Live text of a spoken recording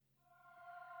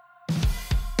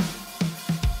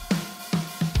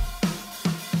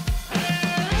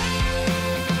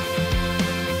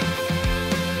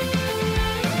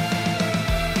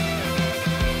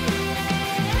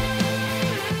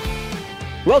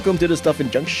Welcome to the Stuff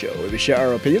and Junk Show, where we share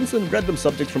our opinions on random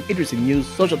subjects from interesting news,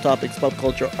 social topics, pop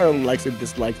culture, our likes and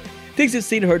dislikes, things you've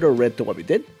seen, heard, or read to what we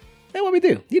did, and what we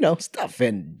do. You know, stuff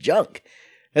and junk.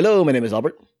 Hello, my name is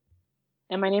Albert.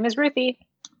 And my name is Ruthie.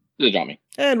 This is Johnny.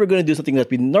 And we're going to do something that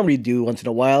we normally do once in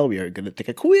a while. We are going to take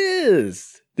a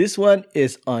quiz. This one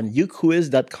is on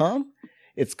uquiz.com.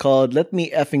 It's called Let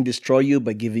Me Effing Destroy You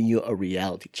by Giving You a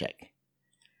Reality Check.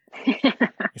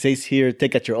 It says here,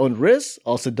 take at your own risk.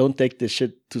 Also, don't take this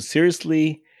shit too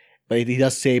seriously. But he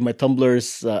does say, my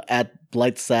Tumblr's at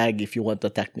BlightSag if you want to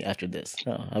attack me after this.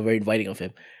 Oh, I'm very inviting of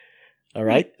him. All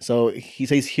right. So he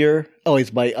says here, it's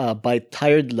by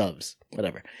Tired Loves.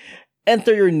 Whatever.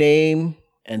 Enter your name,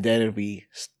 and then we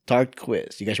start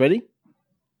quiz. You guys ready?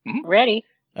 Ready.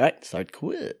 All right, start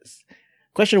quiz.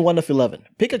 Question 1 of 11.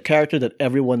 Pick a character that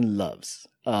everyone loves.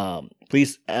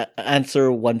 Please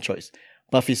answer one choice.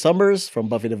 Buffy Summers from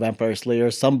Buffy the Vampire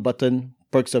Slayer, Sam Button,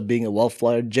 Perks of Being a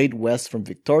Wallflower, Jade West from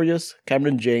Victorious,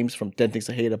 Cameron James from 10 Things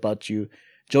I Hate About You,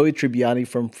 Joey Tribbiani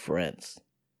from Friends.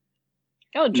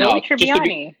 Oh, Joey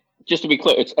Tribbiani. Just to be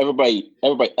clear, it's everybody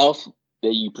else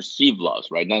that you perceive loves,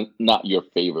 right? Not your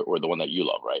favorite or the one that you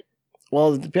love, right?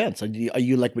 Well, it depends. Are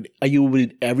you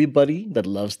with everybody that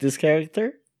loves this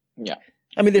character? Yeah.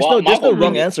 I mean, there's no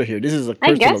wrong answer here. This is a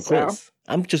personal quiz. So.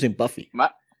 I'm choosing Buffy.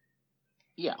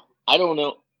 I don't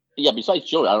know. Yeah, besides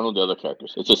Joey, I don't know the other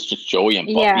characters. It's just Joey and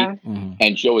Buffy. Yeah. Mm-hmm.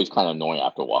 And Joey's kind of annoying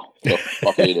after a while. So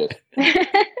Buffy it is.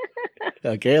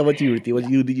 Okay, how about you, Ruthie? What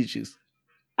did you choose?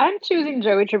 I'm choosing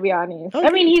Joey Tribbiani. Okay. I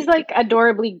mean, he's like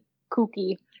adorably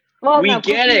kooky. Well, We no,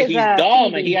 get kooky it. is, He's dumb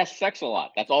Phoebe. and he has sex a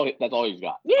lot. That's all he's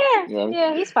got. Yeah, You know what I mean?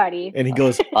 yeah, he's funny. And he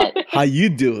goes, how you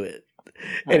do it?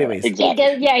 Anyways.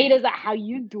 Exactly. He does that. How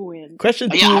you doing?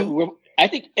 Question 2. Yeah, I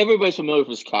think everybody's familiar with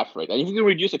his catchphrase. And if you can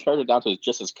reduce a character down to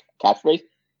just his catchphrase,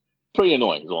 pretty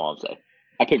annoying is all I'm saying.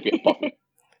 I picked Buffy.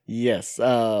 Yes.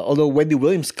 Although Wendy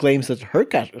Williams claims that her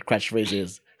catchphrase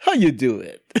is, how you do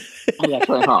it? Oh, that's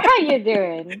right, huh? How you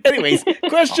doing? Anyways,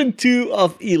 question 2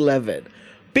 of 11.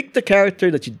 Pick the character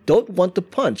that you don't want to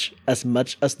punch as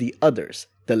much as the others,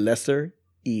 the lesser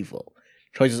evil.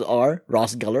 Choices are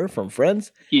Ross Geller from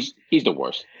Friends. He's the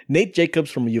worst. Nate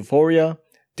Jacobs from Euphoria.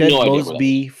 Ted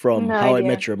Mosby from How I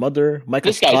Met Your Mother.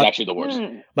 This guy's actually the worst.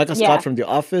 Michael Scott from The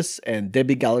Office. And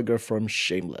Debbie Gallagher from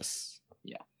Shameless.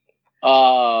 Yeah.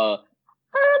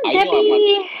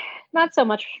 Debbie, not so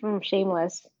much from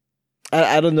Shameless.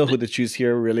 I don't know who to choose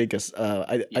here, really, because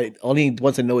I only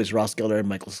ones I know is Ross Geller and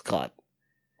Michael Scott.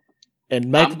 And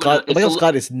Michael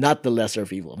Scott is not the lesser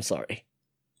of evil. I'm sorry.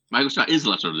 Michael Scott is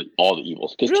the lesser of all the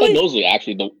evils. Because Really? Ted Mosley,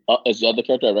 actually, is the other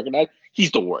character I recognize. He's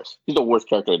the worst. He's the worst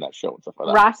character in that show and stuff like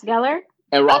that. Ross Geller?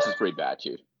 And Ross is pretty bad,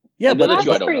 too. Yeah, And but the other Ross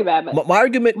two I is don't pretty know. bad. But my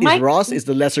argument is Mike- Ross is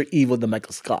the lesser evil than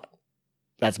Michael Scott.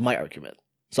 That's my argument.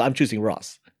 So I'm choosing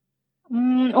Ross.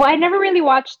 Well, I never really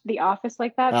watched The Office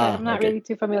like that, so I'm not okay. really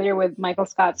too familiar with Michael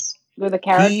Scott's with the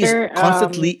character. He's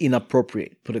constantly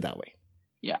inappropriate. Put it that way.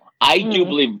 Yeah. I do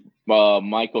believe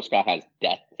Michael Scott has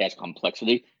depth, has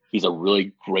complexity. He's a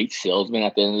really great salesman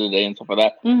at the end of the day and stuff like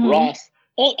that. Mhm. Ross,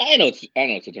 I know it's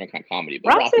a different kind of comedy,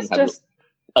 but Ross is just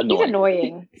annoying. he's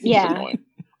annoying. He's Yeah. annoying.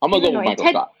 I'm going to He's go with annoying. Michael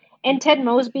Scott. And Ted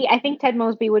Mosby, I think Ted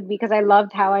Mosby would be, because I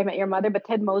loved How I Met Your Mother, but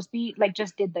Ted Mosby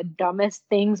just did the dumbest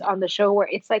things on the show where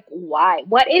it's like, why?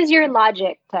 What is your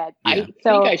logic, Ted? Yeah.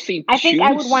 I think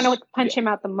I would want to punch him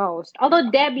out the most. Although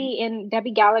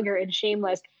Debbie Gallagher in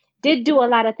Shameless did do a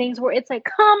lot of things where it's like,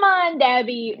 come on,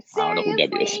 Debbie. I don't know who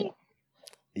Debbie is. Seriously?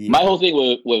 Yeah. My whole thing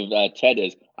with Ted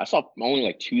is I saw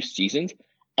only 2 seasons,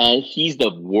 and he's the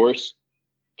worst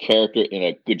character in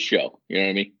a good show. You know what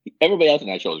I mean? Everybody else in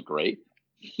that show is great.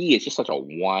 He is just such a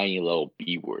whiny little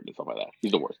B word and stuff like that.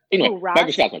 He's the worst. Anyway, Who, Ross?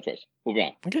 Michael Scott's my choice. Moving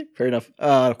on. Okay, fair enough.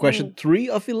 Question 3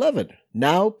 of 11.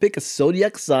 Now pick a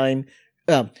zodiac sign.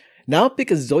 Now pick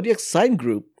a zodiac sign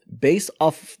group based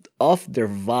off their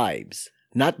vibes.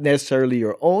 Not necessarily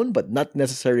your own, but not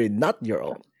necessarily not your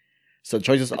own. So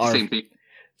choices It's are the same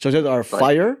thing.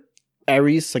 Fire,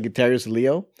 Aries, Sagittarius,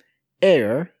 Leo,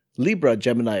 Air, Libra,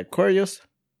 Gemini, Aquarius,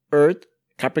 Earth,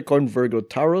 Capricorn, Virgo,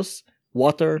 Taurus,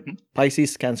 Water,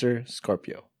 Pisces, Cancer,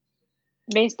 Scorpio.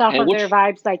 Based off And of which- their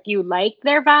vibes, like you like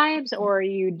their vibes or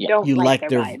you don't You like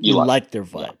their vibes. you You like- like their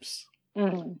vibes.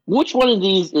 Mhm. Which one of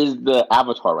these is the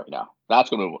avatar right now? That's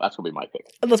gonna be my pick.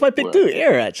 And that's my pick too.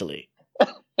 Air, actually.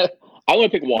 I'm gonna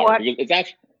pick water What?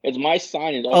 because it's my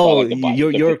sign. Is Oh, also like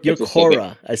you're Pacific.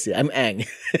 Korra. I see. I'm Aang.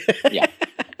 Yeah,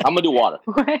 I'm gonna do water.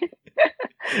 What?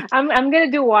 I'm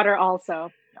gonna do water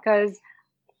also because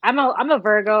I'm a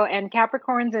Virgo, and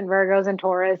Capricorns and Virgos and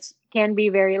Taurus can be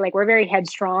very we're very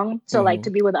headstrong. So Mhm. to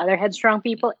be with other headstrong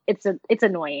people, it's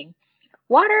annoying.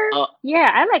 Water? Yeah,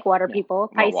 I like water yeah, people.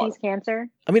 I love Pisces, water. Cancer.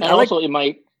 I mean, And I like. also, in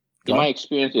my Go on.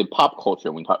 experience in pop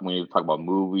culture, when you talk about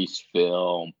movies,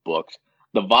 film, books,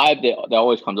 the vibe that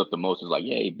always comes up the most is like,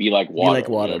 yeah, be like Be water. like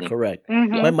You know what water, I mean? correct.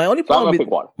 Mm-hmm. My only So I'm problem gonna with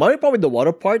pick water. my only problem with the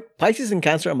water part, Pisces and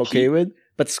Cancer, I'm okay with.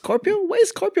 But Scorpio, why is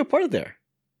Scorpio part of there?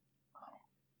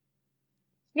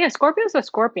 Yeah, Scorpio's a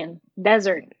scorpion.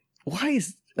 Desert. Why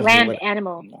is Land what-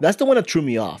 animal. That's the one that threw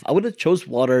me off. I would have chose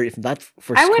water if not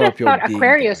for I would have Scorpio. thought being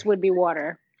Aquarius there. would be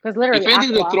water. Because If literally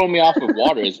anything that aqua. throw me off with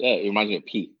water is it reminds me of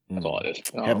pee. That's all it is.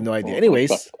 I have no idea. Oh,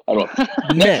 Anyways, I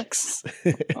don't. next,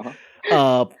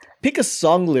 Uh-huh. pick a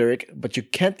song lyric, but you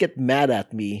can't get mad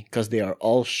at me because they are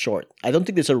all short. I don't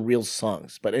think these are real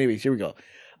songs, but anyways, here we go.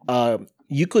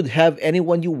 You could have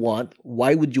anyone you want.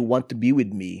 Why would you want to be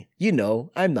with me? You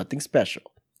know, I'm nothing special.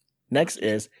 Next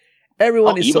is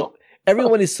everyone is emo.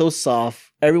 everyone is so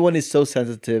soft. Everyone is so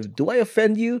sensitive. Do I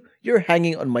offend you? You're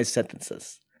hanging on my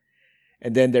sentences.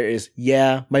 And then there is,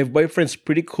 yeah, my boyfriend's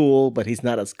pretty cool, but he's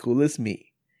not as cool as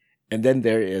me. And then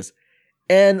there is,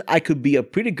 and I could be a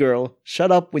pretty girl,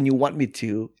 shut up when you want me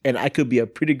to, and I could be a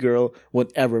pretty girl,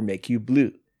 won't ever make you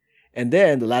blue. And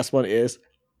then the last one is,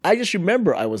 I just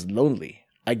remember I was lonely.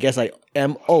 I guess I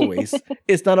am always.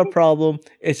 It's not a problem.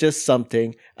 It's just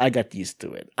something. I got used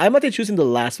to it. I'm not choosing the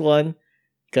last one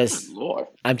because Lord.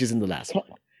 I'm choosing the last one.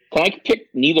 Can I pick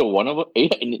neither one of them?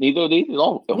 Neither of these? It's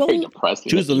all very depressing.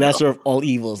 Choose the lesser of all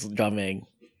evils, Jameng.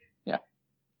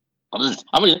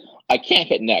 I can't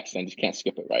hit next. I just can't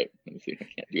skip it, right? Let me see if I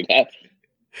can't do that.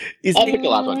 Is I'll pick the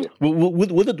last one too.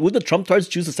 would the Trump tards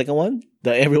choose the second one?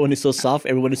 The everyone is so soft,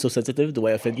 everyone is so sensitive. Do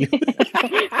I offend you?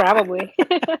 Probably.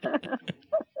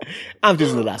 I'm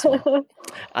choosing the last one.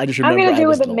 I just I'm remember gonna I do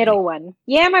was with the lonely. middle one.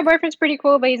 Yeah, my boyfriend's pretty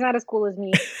cool, but he's not as cool as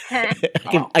me.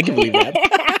 I can believe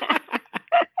that.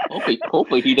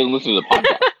 Hopefully he doesn't listen to the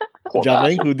podcast. Poor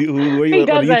Jameng, bastard. who are He you? What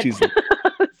are you doesn't. choosing?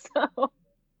 So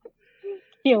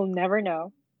you'll never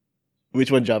know. Which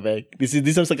one, Jameng?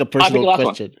 This sounds like a I picked the personal last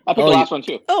question. one. I picked the last one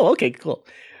too. Oh, okay, cool.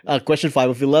 Question 5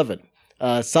 of 11.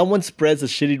 Someone spreads a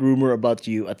shitty rumor about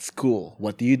you at school.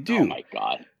 What do you do? Oh my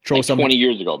god. Throw Like some 20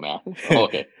 years ago, man. Oh,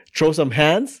 okay. Throw some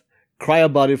hands, cry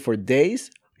about it for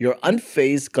days. You're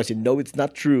unfazed because you know it's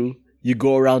not true. You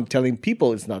go around telling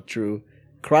people it's not true.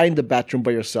 Cry in the bathroom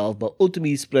by yourself, but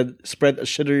ultimately spread a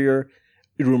shittier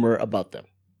rumor about them.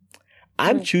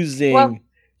 I'm choosing Well-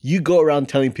 you go around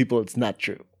telling people it's not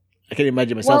true. I can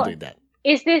imagine myself doing that.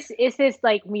 Is this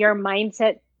like your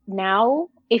mindset now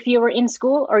if you were in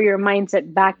school, or your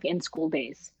mindset back in school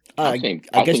days? I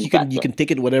guess you can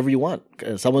take it whatever you want.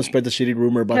 Someone spread the shitty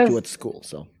rumor about you at school,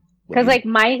 so. Because like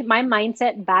my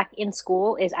mindset back in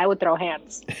school is I would throw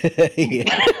hands.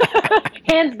 Yeah.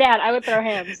 Hands down, I would throw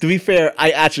hands. To be fair,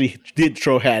 I actually did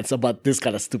throw hands about this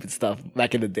kind of stupid stuff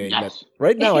back in the day. Yes. But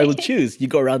right now, I will choose. You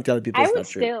go around telling people I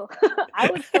it's would not true. I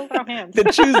would still throw hands.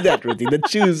 Then choose that, Ruthie. Then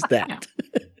choose that.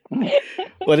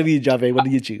 What have you, Jave? What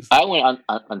did you choose? I went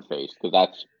unfazed because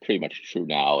that's pretty much true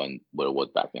now and what it was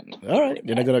back then. All right.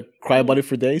 You're not going to cry about it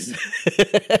for days?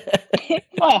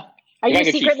 Well, Are I you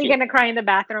guess secretly you- gonna cry in the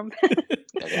bathroom?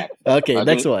 okay. Okay, I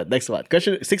next think- one.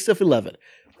 Question 6 of 11.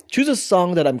 Choose a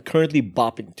song that I'm currently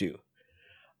bopping to.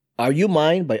 Are You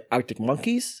Mine by Arctic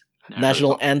Monkeys? Never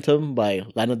National heard this Anthem by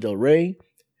Lana Del Rey? song.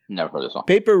 Never heard this song.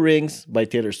 Paper Rings by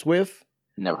Taylor Swift?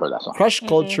 Never heard that song. Crush Mhm.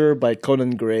 Culture by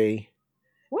Conan Gray?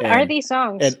 What And- are these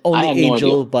songs? And I Only have no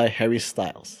Angel idea. by Harry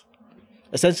Styles.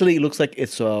 Essentially, it looks like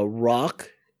it's a rock,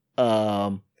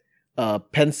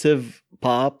 pensive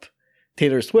pop,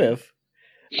 Taylor Swift.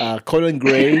 Conan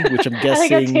Gray, which I'm I think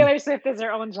guessing. Taylor Swift is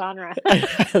her own genre.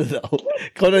 I don't know.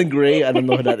 Conan Gray, I don't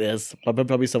know who that is.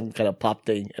 Probably some kind of pop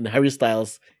thing. And Harry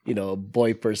Styles,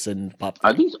 boy person pop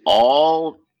Are thing. these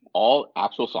all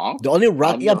actual songs? The only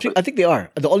rock, I've yeah, never- I think they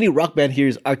are. The only rock band here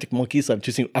is Arctic Monkeys, so I'm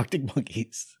choosing Arctic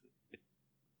Monkeys.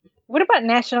 What about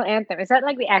national anthem? Is that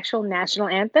like the actual national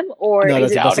anthem, or No,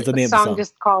 is it that's just the name a of the song song.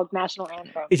 just called national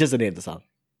anthem? It's just the name of the song.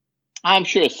 I'm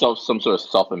sure it's some sort of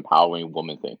self-empowering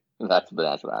woman thing. That's the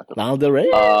national anthem. Lana Del Rey?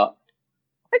 I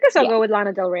guess I'll yeah. go with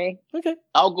Lana Del Rey. Okay.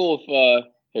 I'll go with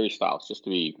Harry Styles just to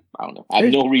be. I don't know. I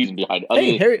have no reason behind it. Other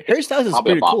Hey, than Harry Styles is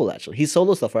probably a pretty bop. cool, actually. His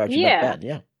solo stuff are actually Yeah. not bad.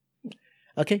 Yeah.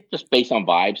 Okay, just based on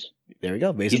vibes. there we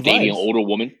go. Based He's on dating an vibes. older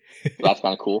woman. So that's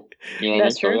kind of cool. You know what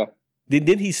That's I mean? true. So, yeah.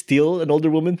 Didn't he steal an older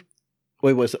woman?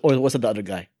 Wait, was it the other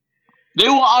guy? They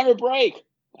were on a break.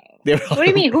 They were What do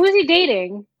you mean? Who is he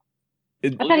dating?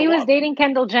 It- I thought he was Wow. dating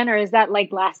Kendall Jenner. Is that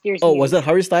like last year's? Oh, news? was that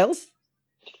Harry Styles?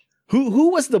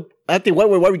 Who was the? I think why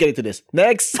are we getting to this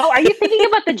next? Oh, are you thinking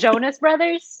about the Jonas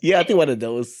Brothers? Yeah, I think one of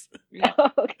those.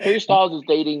 Okay. Harry Styles is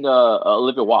dating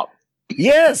Olivia Wilde.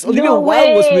 Yes, Olivia No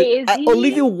Wilde was way, with is he?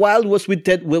 Olivia Wilde was with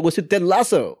Ted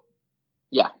Lasso.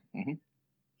 Yeah. Mm-hmm.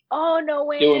 Oh no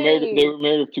way! They were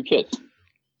married with 2 kids.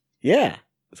 Yeah.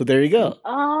 So there you go.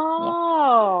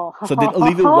 Oh. So did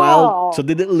Olivia Wilde? So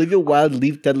did Olivia Wilde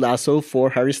leave Ted Lasso for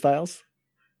Harry Styles?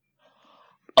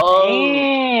 Oh,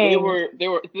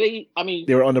 Dang. I mean,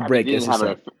 They were on a break. Didn't as you have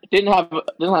said.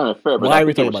 an affair. But Why I are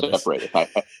we think talking they were about this?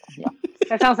 separated. Yeah.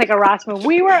 That sounds like a Ross move.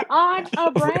 We were on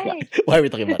a break. Why are we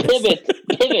talking about this?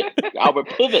 Pivot, Albert,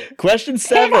 pivot. Question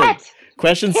 7. Pivot.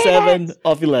 Question Pivot. 7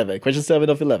 of 11. Question 7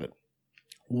 of 11.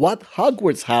 What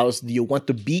Hogwarts house do you want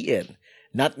to be in?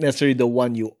 Not necessarily the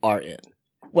one you are in.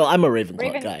 Well, I'm a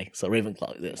Ravenclaw guy, so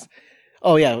Ravenclaw it is.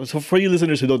 Oh yeah, so for you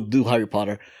listeners who don't do Harry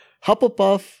Potter,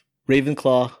 Hufflepuff,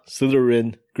 Ravenclaw,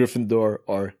 Slytherin, Gryffindor,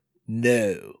 or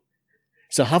no.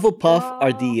 So Hufflepuff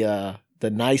are the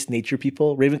nice nature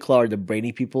people, Ravenclaw are the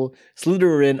brainy people,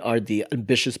 Slytherin are the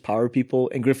ambitious power people,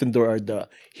 and Gryffindor are the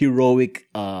heroic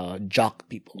jock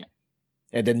people.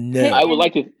 And then no. I would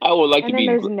like to be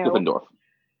there's no. Gryffindor.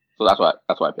 So that's why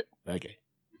I picked. Okay.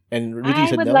 And Ruthie I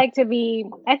said would no? like to be.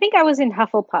 I think I was in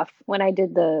Hufflepuff when I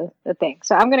did the thing,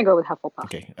 so I'm gonna go with Hufflepuff.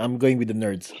 Okay, I'm going with the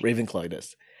nerds. Ravenclaw it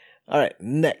is. All right,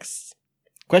 next.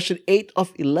 Question 8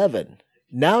 of 11.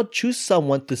 Now choose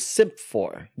someone to simp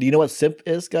for. Do you know what simp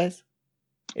is, guys?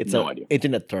 It's No an idea.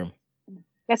 internet term.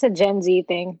 That's a Gen Z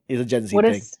thing. It's a Gen Z What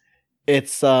thing. is?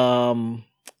 It's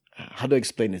how do I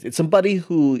explain this? It's somebody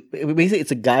who basically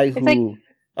it's a guy who like being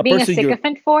a person you're.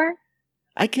 sycophant for?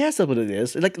 I guess that's what it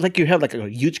is. Like you have like a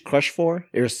huge crush for.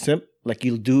 You're a simp. Like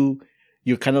you're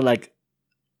kind of like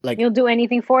You'll do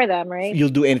anything for them, right? you'll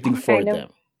do anything for Kind of. them.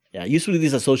 Yeah, usually this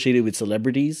is associated with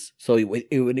celebrities. So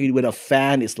when a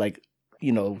fan is like,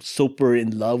 super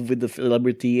in love with the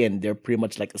celebrity and they're pretty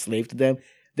much like a slave to them,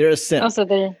 they're a simp. Also,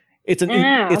 the It's an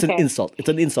okay. insult. It's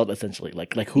an insult essentially.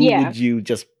 Like who Yeah. would you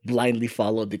just blindly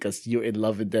follow because you're in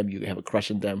love with them, you have a crush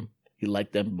on them, you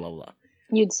like them, blah blah.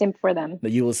 you'd simp for them.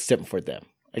 That you will simp for them.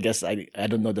 I guess I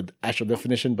don't know the actual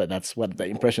definition, but that's what the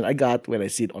impression I got when I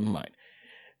see it online.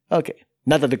 Okay.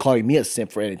 Not that they're calling me a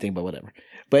simp for anything, but whatever.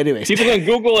 But anyways. People can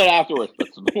Google it afterwards.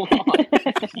 Let's move on.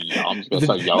 Yeah, I'm just gonna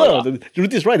start yelling. No, out.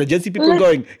 Ruth is right. The Gen Z people are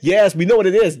going, yes, we know what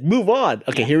it is. Move on.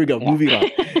 Okay, here we go. Moving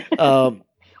on.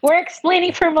 We're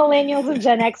explaining for millennials and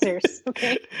Gen Xers.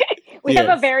 Okay, we have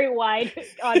Yes. a very wide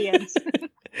audience.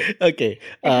 Okay.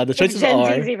 The If choices Gen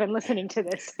are. Z is even listening to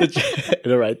this.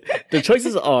 All right. The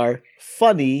choices are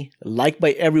funny, liked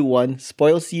by everyone,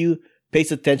 spoils you,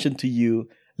 pays attention to you,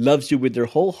 loves you with their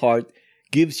whole heart,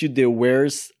 gives you their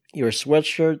wears your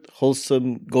sweatshirt,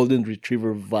 wholesome golden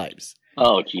retriever vibes.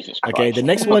 Oh Jesus Christ! Okay, the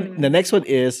next one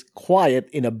is quiet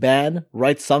in a band,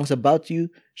 writes songs about you,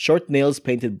 short nails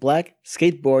painted black,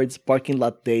 skateboards, parking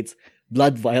lot dates,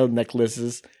 blood vial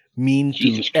necklaces, mean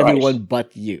Jesus to Christ. everyone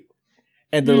but you.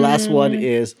 And the last one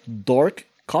is dork,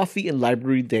 coffee and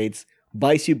library dates,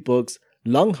 buys you books,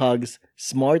 long hugs,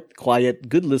 smart, quiet,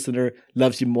 good listener,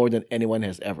 loves you more than anyone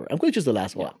has ever. I'm going to choose the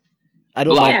last one. I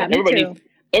don't Yeah, like. me too.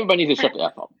 Everybody needs to shut the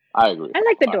F up. I agree. I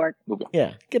like the All dork. Move on.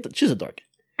 Yeah, choose a dork.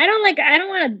 I don't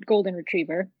want a golden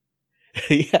retriever.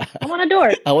 Yeah, I want a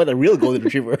dork. I want a real golden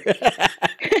retriever.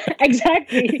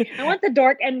 Exactly. I want the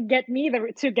dork and get me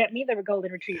the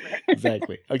golden retriever.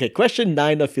 Exactly. Okay, question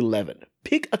 9 of 11.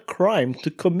 Pick a crime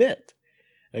to commit.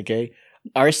 Okay,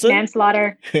 arson,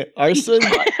 Manslaughter. arson,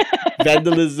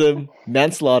 vandalism,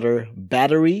 manslaughter,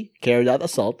 battery, carried out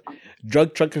assault,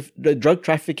 drug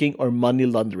trafficking, or money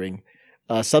laundering.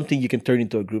 Something you can turn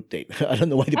into a group date. I don't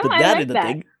know why they put I that like in the that.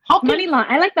 thing.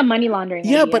 I like the money laundering.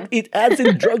 Yeah, idea. but it adds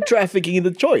in drug trafficking in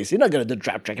the choice. You're not gonna do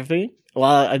drug trafficking. Well,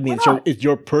 I mean, it's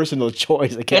your personal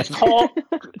choice. I guess. It's called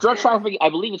drug trafficking. I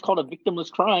believe it's called a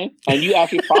victimless crime, and you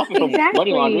actually profit from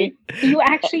money laundering. You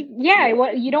actually,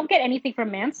 you don't get anything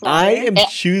from manslaughter. I am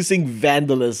choosing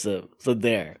vandalism. So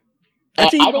there.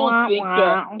 Actually, I don't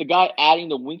think the guy adding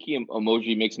the winky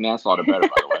emoji makes manslaughter better. By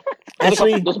the way,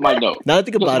 Actually, this is my note. now that I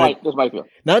think about it, This might feel.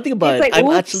 now that I think about It's it, like, I'm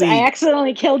oops, actually. I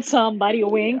accidentally killed somebody.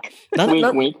 Wink. Now, Wink,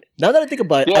 now- wink. now that I think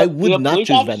about it, I would not choose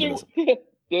vandalism. Did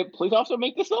the police officer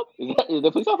make this up? Did the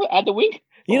police officer add the wink?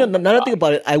 You know, now that I think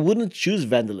about it, I wouldn't choose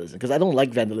vandalism because I don't like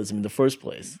vandalism in the first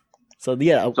place. So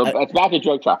yeah, So it's back to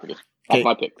drug trafficking. That's Okay.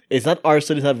 my pick. it's not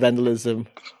arson, it's not vandalism.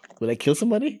 Will I kill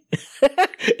somebody?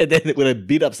 And then will I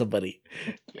beat up somebody?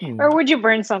 Or would you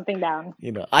burn something down?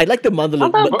 You know, I like the money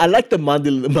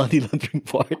laundering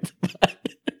part.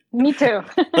 Me too.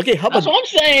 Okay, how That's about what I'm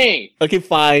saying. okay,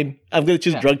 fine. I'm gonna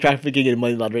choose drug trafficking and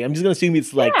money laundering. I'm just gonna assume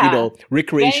it's like Yeah.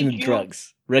 recreational Thank you.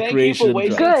 drugs. Thank you Recreational for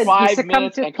wasting drugs. Good. You 5 succumb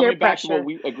minutes to and peer coming back to pressure. what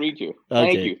we agreed to.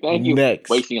 Okay, Thank you. next.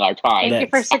 Wasting our time. Thank you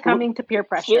for Next. succumbing to peer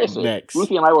pressure. Seriously, Next.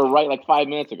 Ruthie and I were right like 5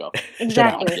 minutes ago.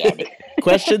 Exactly. Damn it.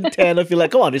 Question 10 of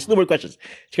 11. Come on, there's no more questions.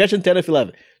 Question 10 of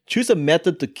 11. Choose a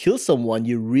method to kill someone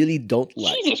you really don't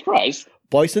like. Jesus Christ.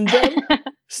 Poison them,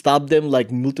 stab them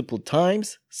like multiple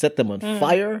times, set them on Mm.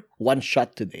 fire, one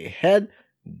shot to the head,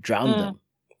 drown them.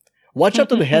 One shot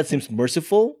to the head seems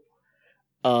merciful,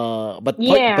 but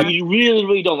Yeah. But you really,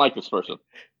 really don't like this person.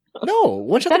 no,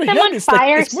 one shot to Set the them head on is like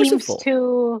fire it's seems merciful.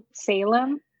 too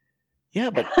Salem. Yeah,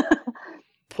 but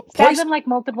Stab poison. them like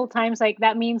multiple times. Like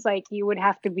that means like you would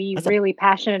have to be That's a- really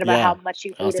passionate about Yeah, how much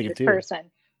you I was hated thinking this too.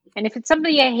 person. And if it's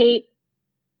somebody I hate,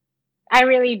 I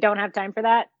really don't have time for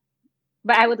that.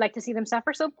 But I would like to see them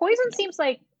suffer. So poison seems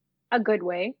like a good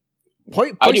way. I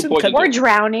do Poison. poison. Or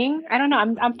drowning. I don't know.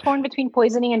 I'm torn between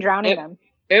poisoning and drowning It- them.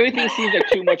 Everything seems like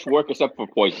too much work except for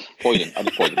poison. Poison. I'm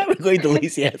just poison. I'm going the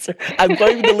lazy answer. I'm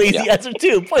going with the lazy answer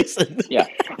too. Poison. Yeah.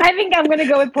 I think I'm gonna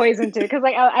go with poison too, because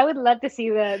like I would love to see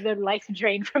the life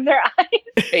drain from their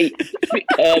eyes. Hey,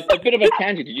 a bit of a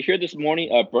tangent. Did you hear this morning?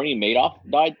 Bernie Madoff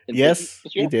died. In Yes, prison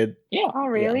this he year? did. Yeah. Oh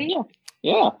really? Yeah.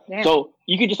 Yeah. Yeah. So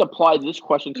you could just apply this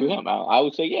question to him. I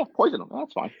would say, yeah, poison him.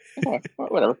 That's fine. That's all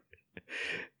right. Whatever.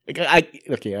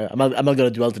 I'm not going to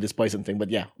dwell to this poison thing, but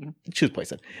yeah, choose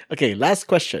poison. Okay, last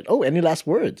question. Oh, any last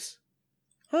words?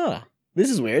 This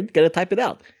is weird. Gotta type it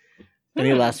out.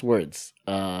 Any last words?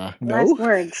 No. Last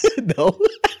words. No.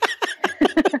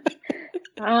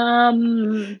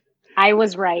 I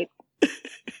was right.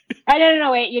 I don't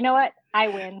know. Wait, you know what? I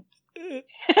win.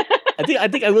 I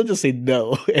think I will just say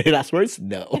no. Any last words?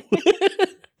 No.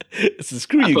 So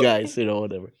screw you guys.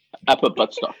 Whatever. I put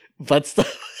butt stuff. Butt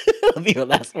stuff. That'll be your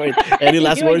last word. Any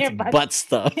last You and words? your butt. Butt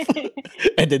stuff.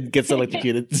 And then gets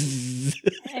electrocuted.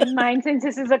 And mine, since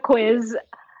this is a quiz,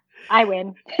 I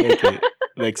win. Okay.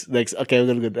 Next. Okay, I'm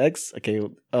gonna go next. Okay.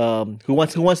 Who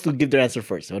wants to give their answer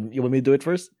first? You want me to do it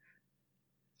first?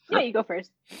 Yeah, you go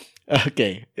first.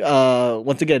 Okay.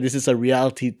 Once again, this is a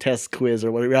reality test quiz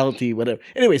or reality whatever.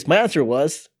 Anyways, my answer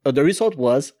was the result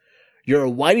was you're a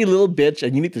whiny little bitch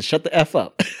and you need to shut the F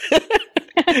up.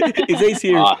 It says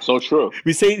here So true.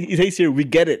 it says here, we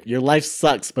get it. Your life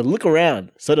sucks, but look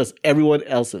around. So does everyone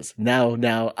else's.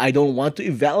 Now, I don't want to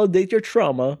invalidate your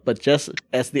trauma, but just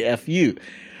SDFU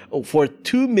for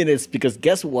 2 minutes, because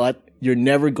guess what? You're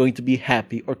never going to be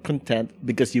happy or content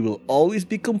because you will always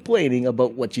be complaining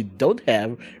about what you don't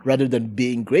have rather than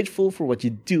being grateful for what you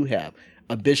do have.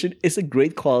 Ambition is a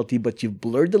great quality, but you've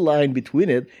blurred the line between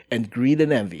it and greed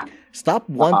and envy. Stop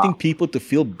wanting people to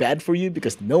feel bad for you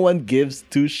because no one gives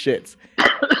two shits.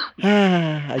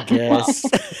 I guess.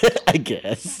 I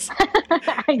guess.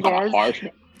 I guess. Harsh.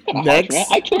 Next. Man.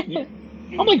 I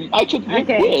took your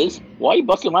Okay. quiz. Why are you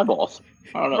busting my balls?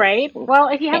 I don't know. Right? Well,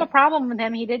 if you have a problem with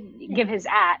him, he did give his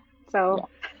 @ so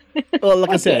Well,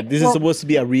 like I said, this is Well- supposed to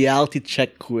be a reality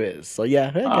check quiz. So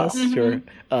yeah, I guess, Mhm.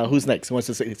 sure. Who's next? Who wants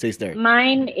to say there?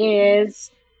 mine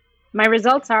is my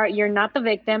results are you're not the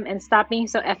victim and stop being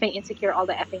so effing insecure all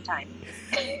the effing time.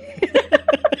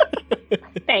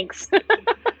 Thanks.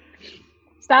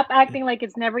 Stop acting like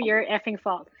it's never your effing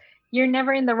fault. You're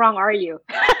never in the wrong, are you?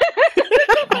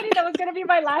 Funny, that was gonna be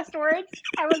my last words.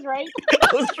 I was right. I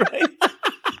was right.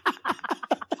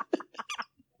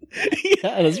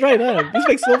 Yeah, that's right. Huh? This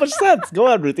makes so much sense. Go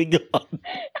on, Ruthie. Go on.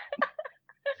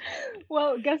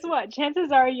 Well, guess what?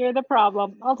 Chances are you're the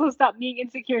problem. Also, stop being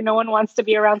insecure. No one wants to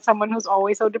be around someone who's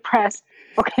always so depressed.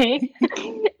 Okay?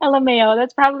 LMAO.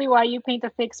 That's probably why you paint a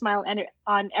fake smile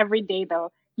on every day,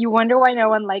 though. You wonder why no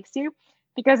one likes you?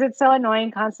 Because it's so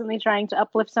annoying constantly trying to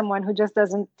uplift someone who just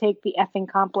doesn't take the effing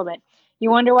compliment. You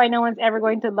wonder why no one's ever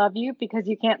going to love you? Because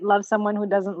you can't love someone who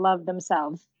doesn't love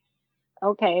themselves.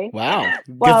 Okay. Wow.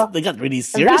 Well, they got really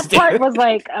serious That part there. was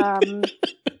like,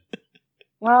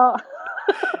 well,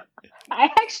 I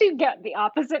actually get the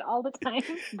opposite all the time,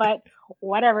 but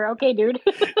whatever. Okay, dude.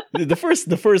 the first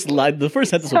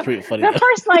sentence was pretty funny. The though.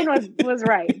 first line was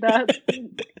right.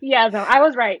 I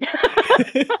was right.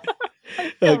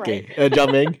 Okay,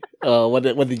 John Ming, what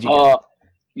did you get?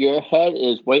 Your head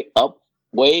is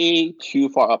way too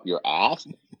far up your ass.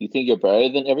 You think you're better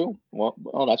than everyone? Well,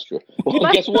 that's true.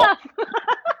 Well, guess what?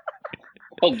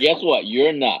 Well, guess what?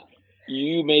 You're not.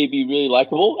 You may be really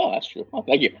likable. Oh, that's true. Oh,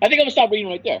 thank you. I think I'm gonna stop reading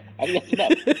right there. I think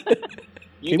that's enough.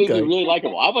 You Keep may going. be really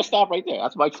likable. I'm gonna stop right there.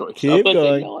 That's my choice. Keep But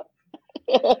going. you know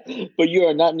what? But you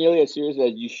are not nearly as serious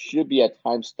as you should be at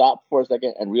times. Stop for a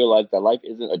second and realize that life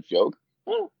isn't a joke.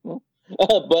 But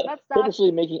Let's stop.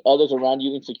 purposely making others around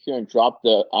you insecure and drop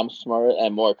the "I'm smarter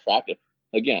and more attractive."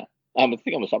 Again, I think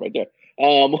I'm gonna stop right there.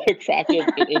 More attractive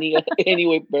in any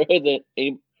way better than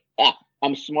any.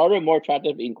 I'm smarter and more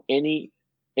attractive in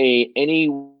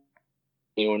anyone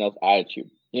else attitude,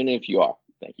 even if you are.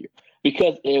 Thank you,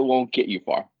 because it won't get you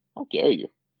far. How dare you?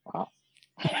 Wow.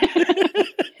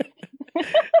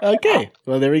 Okay.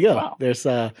 Well, there we go. Wow. There's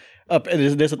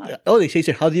they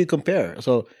say how do you compare?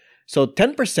 So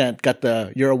 10% got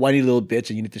the you're a whiny little bitch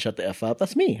and you need to shut the F up.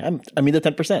 That's me. I'm in the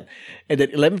 10%. And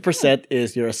then 11%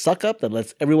 is you're a suck up that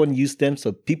lets everyone use them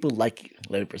so people like you.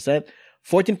 11%.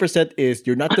 14% is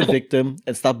you're not the victim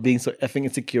and stop being so effing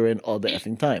insecure in all the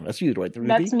effing time. That's you, right, Ruthie?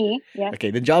 That's me. Yeah. Okay,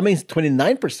 the Jaming is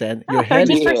 29%. Oh, Your head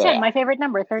is 13%. Yeah. My favorite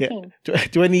number, 13.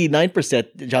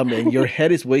 29%, Jaming. Your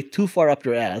head is way too far up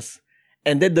your ass.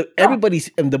 And then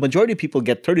the majority of people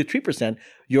get 33%.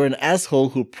 You're an asshole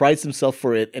who prides himself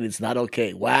for it, and it's not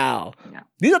okay. Wow. Yeah.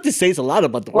 These have to say a lot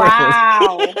about the world.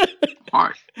 Wow.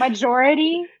 Harsh.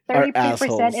 Majority, Are 33%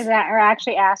 assholes. are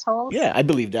actually assholes. Yeah, I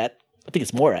believe that. I think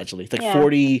it's more actually. It's like Yeah.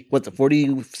 40. What's it?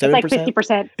 47%. It's like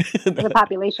 50% of the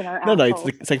population are No, assholes.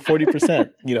 it's like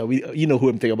 40%. You know who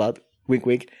I'm thinking about. Wink,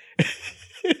 wink.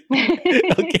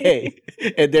 Okay,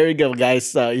 and there you go,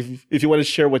 guys. If you want to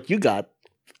share what you got,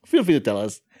 feel free to tell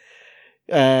us,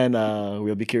 and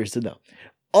we'll be curious to know.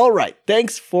 All right,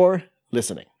 thanks for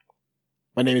listening.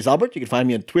 My name is Albert. You can find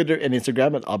me on Twitter and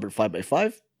Instagram at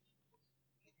Albert5x5.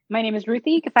 My name is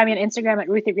Ruthie. You can find me on Instagram at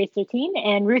RuthieRace13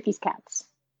 and Ruthie's Cats.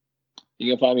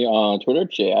 You can find me on Twitter,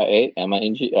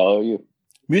 JIAMINGLOU.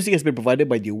 Music has been provided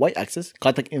by the Y Axis.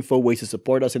 Contact info, ways to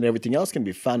support us, and everything else can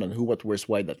be found on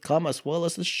whowhatwhereswhy.com as well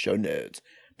as the show notes.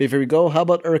 Before we go, how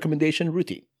about a recommendation,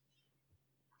 Ruthie?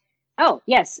 Oh,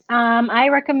 yes. I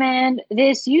recommend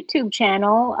this YouTube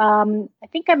channel. I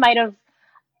think I might have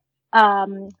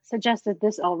suggested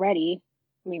this already.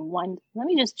 Let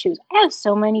me just choose. I have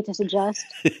so many to suggest.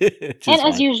 And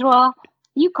as usual,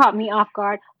 you caught me off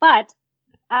guard. But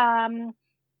Tom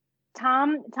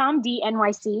D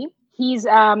NYC, he's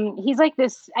like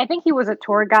this. I think he was a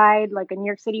tour guide, like a New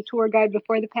York City tour guide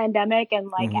before the pandemic. And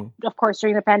like, of course,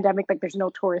 during the pandemic, like there's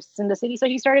no tourists in the city. So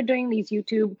he started doing these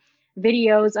YouTube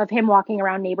videos of him walking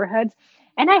around neighborhoods.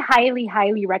 And I highly,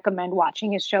 highly recommend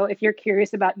watching his show if you're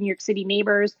curious about New York City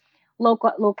neighbors,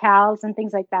 locales, and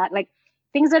things like that. Like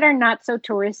things that are not so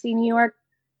touristy in New York,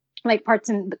 like parts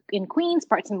in Queens,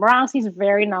 parts in Bronx. He's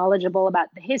very knowledgeable about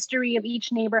the history of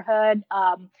each neighborhood,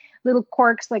 little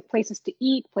quirks like places to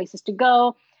eat, places to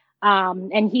go.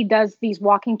 And he does these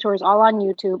walking tours all on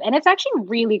YouTube. And it's actually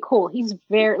really cool. He's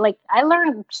very, like, I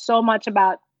learned so much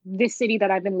about this city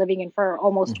that I've been living in for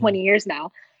almost 20 years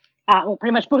now. Well,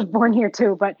 pretty much was born here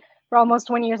too, but for almost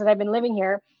 20 years that I've been living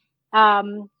here.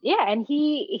 Yeah, and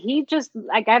he just,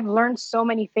 like, I've learned so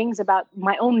many things about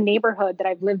my own neighborhood that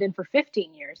I've lived in for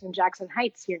 15 years in Jackson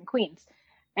Heights here in Queens.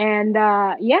 And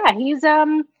yeah, he's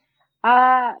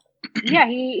yeah,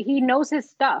 he knows his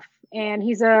stuff, and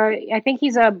I think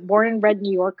he's a born and bred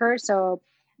New Yorker, so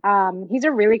he's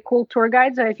a really cool tour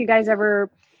guide. So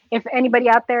if anybody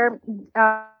out there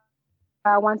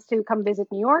wants to come visit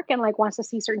New York and like wants to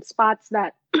see certain spots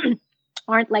that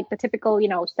aren't like the typical,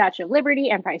 Statue of Liberty,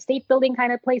 Empire State Building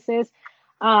kind of places,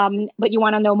 but you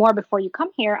want to know more before you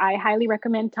come here, I highly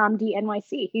recommend Tom D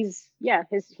NYC. He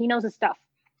knows his stuff.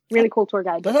 Really cool tour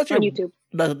guide on YouTube.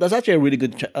 That's actually a really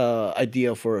good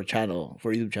idea for a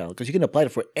YouTube channel, because you can apply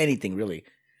it for anything really.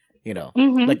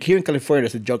 Like here in California,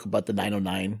 there's a joke about the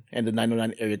 909, and the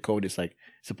 909 area code is like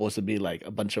supposed to be like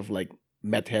a bunch of like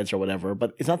meth heads or whatever,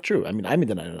 but it's not true. I mean, I'm in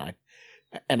the 909,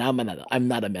 and I'm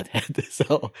not a meth head.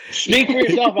 So speak for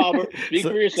yourself, Albert. Speak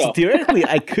for yourself. So theoretically,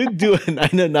 I could do a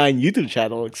 909 YouTube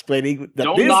channel explaining that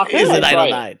Don't this knock is it. a That's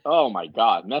 909. right. Oh my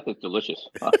God, meth is delicious.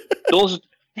 Those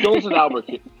are Albert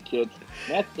kids.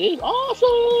 Meth is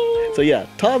awesome. So yeah,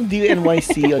 Tom D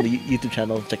NYC on the YouTube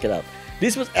channel. Check it out.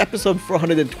 This was episode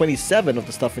 427 of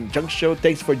the Stuff and Junk Show.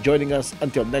 Thanks for joining us.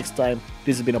 Until next time,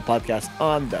 this has been a podcast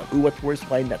on the Who What Where's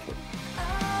Why Network.